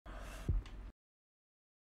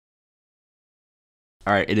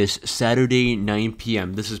Alright, it is Saturday, 9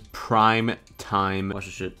 p.m. This is prime time. Watch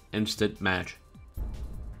this shit. Instant match.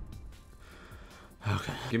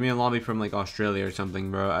 Okay. Give me a lobby from like Australia or something,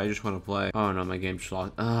 bro. I just want to play. Oh no, my game's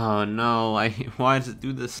locked. Oh no, why does it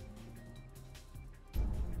do this?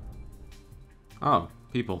 Oh,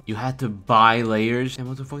 people. You had to buy layers? And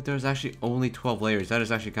what the fuck, there's actually only 12 layers. That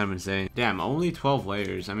is actually kind of insane. Damn, only 12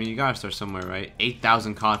 layers. I mean, you gotta start somewhere, right?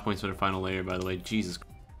 8,000 COD points for the final layer, by the way. Jesus.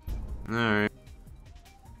 Alright.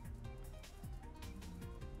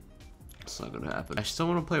 It's not gonna happen. I still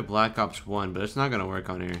want to play Black Ops 1, but it's not gonna work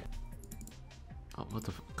on here. Oh, what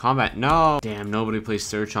the combat? No! Damn, nobody plays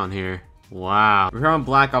search on here. Wow. We're here on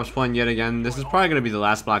Black Ops 1 yet again. This is probably gonna be the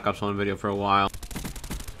last Black Ops 1 video for a while.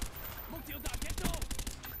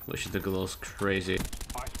 Wish it took a little crazy.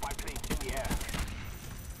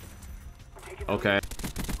 Okay.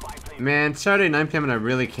 Man, Saturday 9 p.m. and I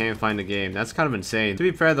really can't find a game. That's kind of insane. To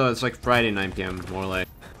be fair though, it's like Friday 9 p.m. more like.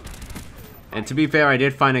 And to be fair, I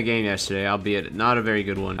did find a game yesterday, albeit not a very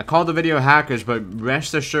good one. I called the video hackers, but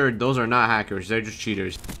rest assured, those are not hackers. They're just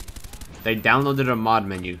cheaters. They downloaded a mod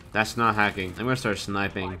menu. That's not hacking. I'm gonna start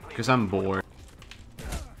sniping, because I'm bored.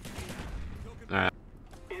 Alright.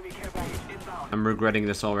 I'm regretting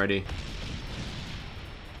this already.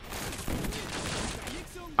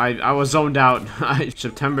 I was zoned out.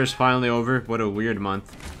 September's finally over. What a weird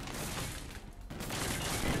month.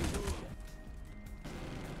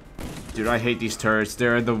 Dude, I hate these turrets.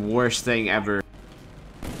 They're the worst thing ever.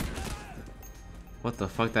 What the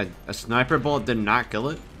fuck? A sniper bullet did not kill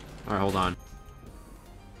it? Alright, hold on.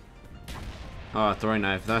 Oh, throwing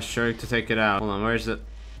knife. That's sure to take it out. Hold on, where is it?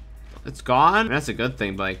 It's gone? I mean, that's a good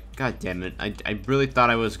thing, but like, god damn it. I really thought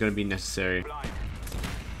I was gonna be necessary.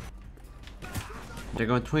 They're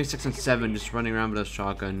going 26 and 7, just running around with a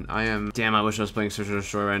shotgun. Damn, I wish I was playing Search and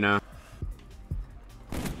Destroy right now.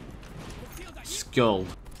 Skilled.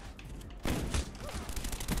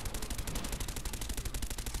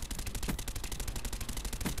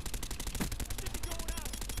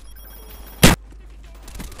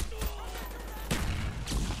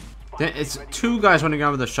 It's two guys running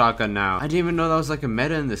around with a shotgun now. I didn't even know that was like a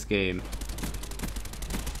meta in this game.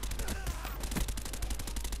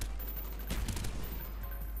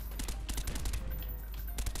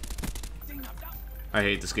 I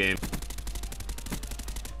hate this game.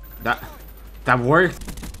 That worked.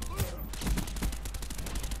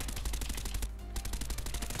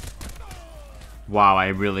 Wow, I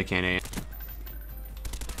really can't aim.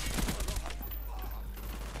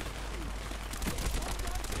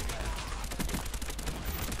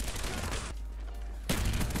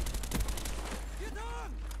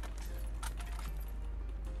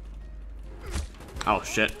 Oh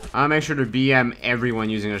shit. I'll make sure to BM everyone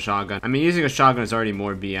using a shotgun. I mean, using a shotgun is already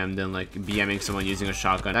more BM than like BMing someone using a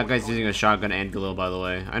shotgun. That guy's using a shotgun and 𝙀𝙍, by the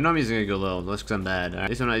way. I know I'm using a 𝙀𝙍. That's because I'm bad. At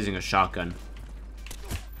least I'm not using a shotgun.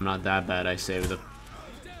 I'm not that bad, I say with it.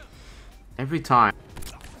 Every time.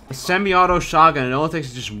 A semi-auto shotgun, and all it takes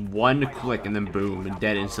is just one click and then boom, and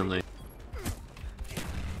dead instantly.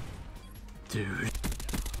 Dude.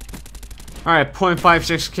 Alright,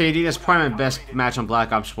 0.56 KD. That's probably my best match on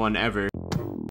Black Ops 1 ever.